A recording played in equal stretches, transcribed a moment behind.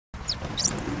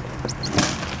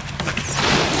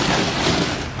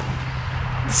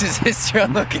This is history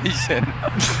on location.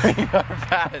 Bring our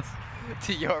past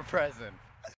to your present.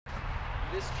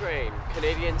 This train,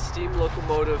 Canadian Steam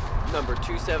Locomotive number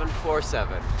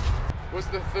 2747, was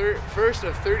the first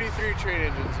of 33 train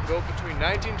engines built between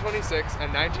 1926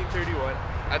 and 1931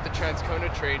 at the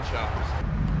Transcona train shops.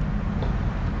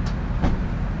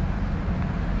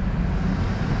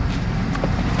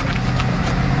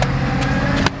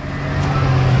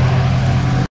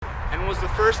 And was the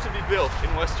first to be built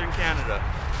in Western Canada.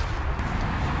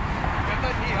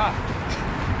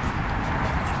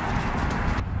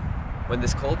 when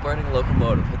this coal-burning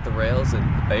locomotive hit the rails in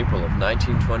April of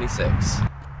 1926.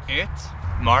 It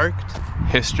marked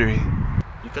history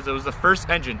because it was the first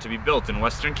engine to be built in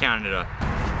Western Canada.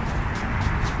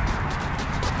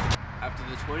 After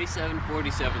the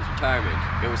 2747's retirement,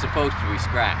 it was supposed to be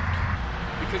scrapped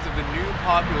because of the new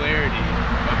popularity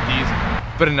of diesel.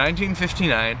 But in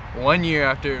 1959, 1 year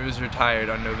after it was retired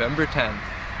on November 10th,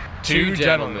 two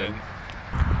gentlemen,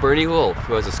 Bernie Wolfe,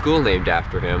 who has a school named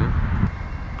after him,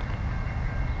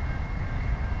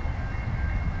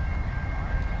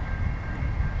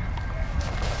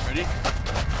 ready?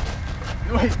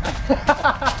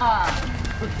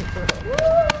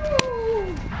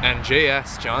 and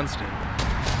J.S. Johnston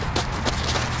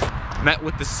met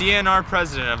with the CNR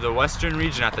president of the Western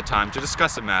region at the time to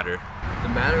discuss a matter. the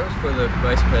matter was for the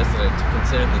vice president to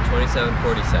consider the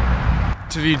 2747.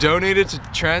 to be donated to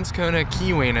Transcona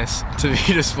Keewanis to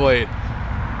be displayed.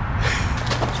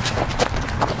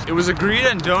 It was agreed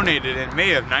and donated in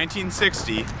May of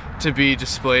 1960 to be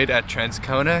displayed at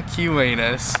Transcona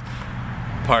Keewanis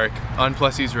Park on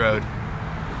Plessis Road.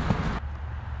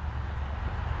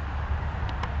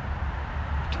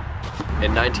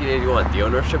 In 1981, the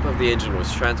ownership of the engine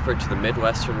was transferred to the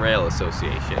Midwestern Rail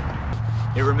Association.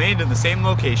 It remained in the same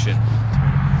location.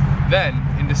 Then,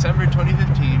 in December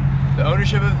 2015, the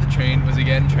ownership of the train was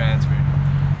again transferred.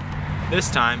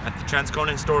 This time at the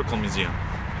Transcona Historical Museum.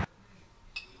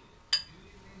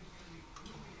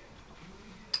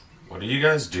 What do you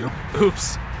guys do?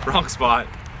 Oops, wrong spot.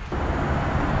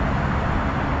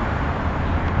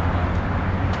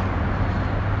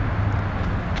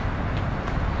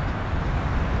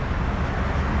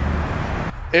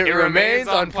 It remains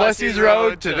on Plessis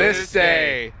Road to this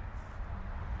day.